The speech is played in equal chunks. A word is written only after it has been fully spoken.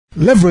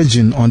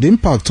Leveraging on the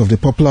impact of the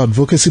popular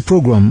advocacy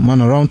program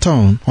Man Around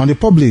Town on the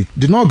public,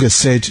 the NULGE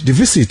said the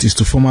visit is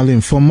to formally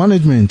inform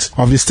management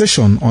of the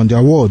station on the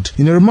award.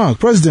 In a remark,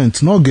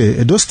 President NULGE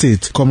Edo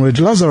State, Comrade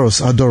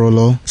Lazarus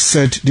Adorolo,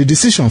 said the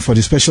decision for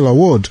the special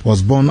award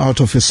was born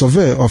out of a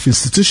survey of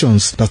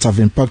institutions that have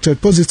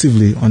impacted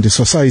positively on the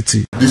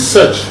society. The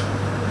search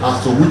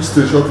as to which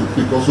station to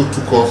pick also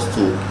took us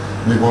to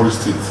neighboring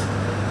states.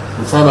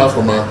 We found out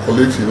from our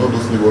colleagues in all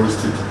those neighboring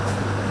states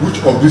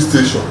which of these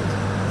stations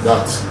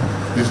that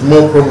is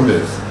more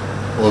prominent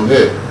on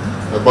air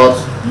about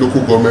local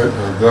government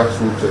and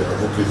grassroots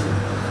advocacy,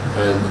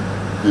 and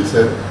they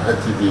said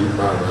ITV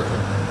Maranatha.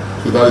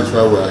 So that is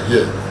why we are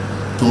here,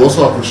 to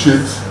also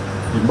appreciate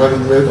the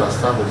management and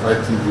staff of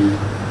ITV,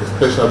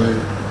 especially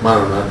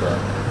Maranatha,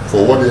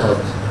 for what they have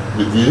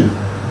been doing,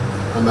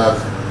 and that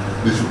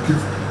they should keep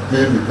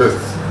doing the best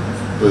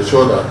to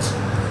ensure that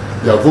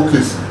the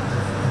advocacy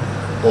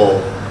or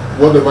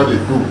whatever they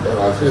do that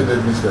has ended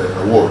this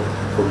award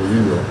from the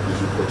union, they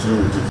should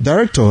continue with it.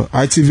 Director,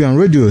 ITV and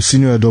Radio,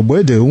 Senior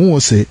Edo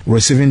State,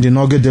 receiving the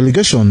NULGE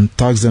delegation,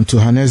 tasked them to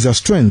harness their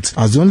strength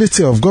as the only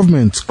tier of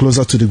government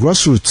closer to the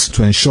grassroots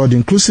to ensure the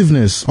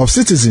inclusiveness of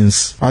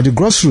citizens at the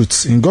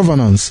grassroots in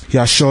governance. He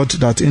assured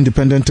that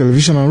independent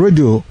television and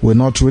radio will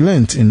not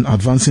relent in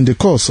advancing the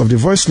cause of the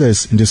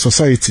voiceless in the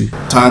society.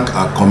 Thank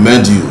and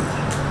commend you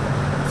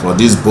for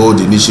this bold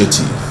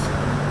initiative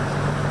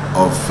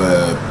of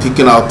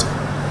picking out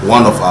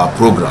one of our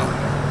programs,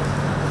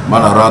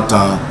 Man Around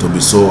Town, to be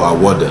so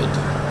awarded.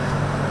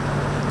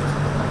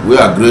 We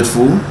are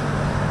grateful,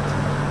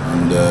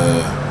 and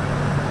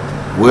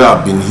we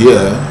have been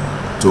here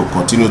to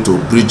continue to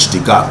bridge the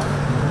gap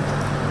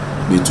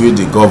between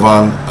the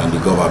governed and the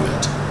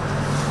government.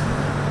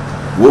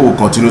 We will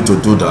continue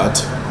to do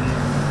that.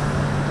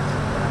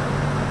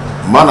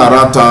 Man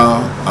Around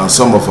Town and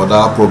some of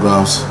our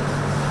programs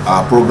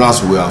are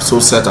programs we have so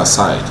set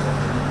aside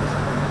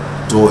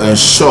to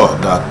ensure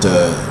that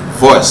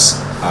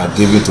voice are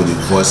given to the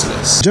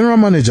voiceless. General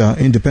Manager,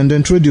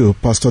 Independent Radio,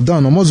 Pastor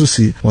Dan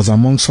Omozusi, was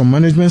among some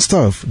management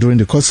staff during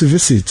the courtesy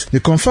visit. The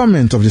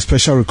conferment of the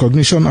Special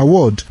Recognition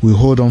Award will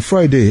hold on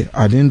Friday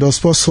at the Indoor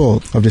Sports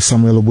Hall of the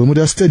Samuel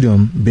Ogbemudia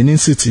Stadium, Benin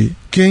City.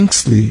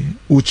 Kingsley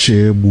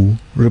Uchegbu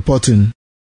reporting.